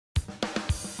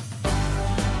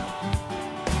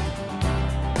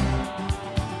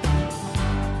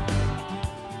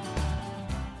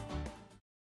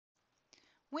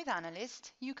With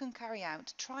Analyst, you can carry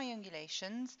out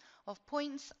triangulations of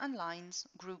points and lines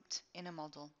grouped in a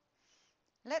model.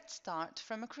 Let's start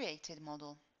from a created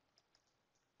model.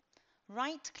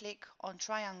 Right-click on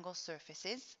triangle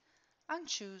surfaces and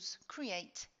choose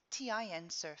Create TIN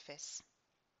Surface.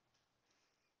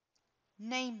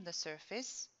 Name the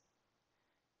surface,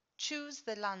 choose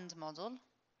the land model,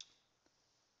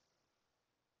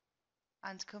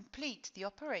 and complete the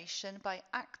operation by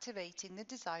activating the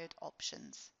desired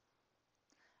options.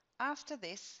 After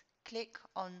this, click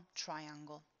on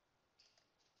Triangle.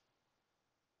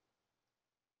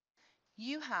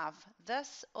 You have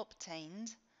thus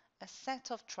obtained a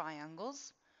set of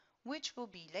triangles which will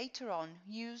be later on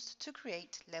used to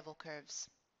create level curves.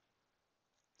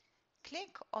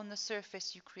 Click on the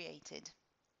surface you created.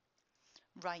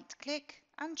 Right-click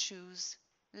and choose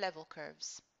Level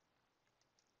Curves.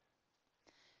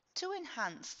 To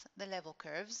enhance the level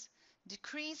curves,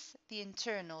 decrease the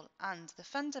internal and the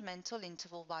fundamental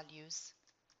interval values,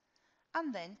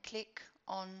 and then click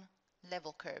on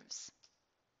Level Curves.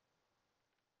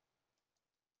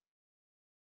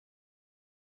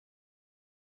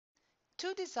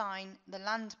 To design the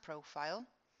land profile,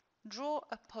 draw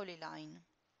a polyline.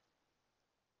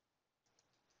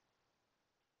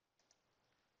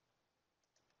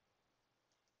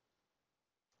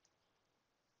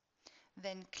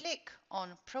 Then click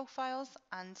on Profiles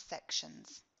and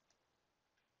Sections.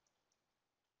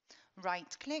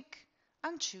 Right-click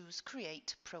and choose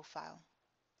Create Profile.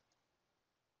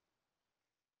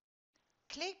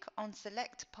 Click on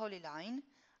Select Polyline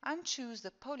and choose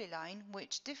the polyline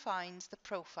which defines the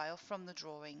profile from the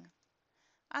drawing,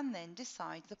 and then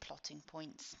decide the plotting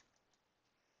points.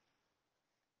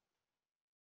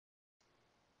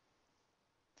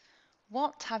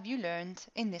 What have you learned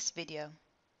in this video?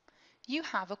 You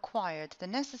have acquired the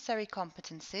necessary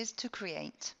competencies to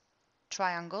create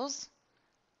triangles,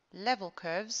 level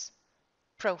curves,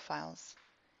 profiles.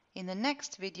 In the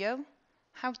next video,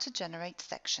 how to generate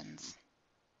sections.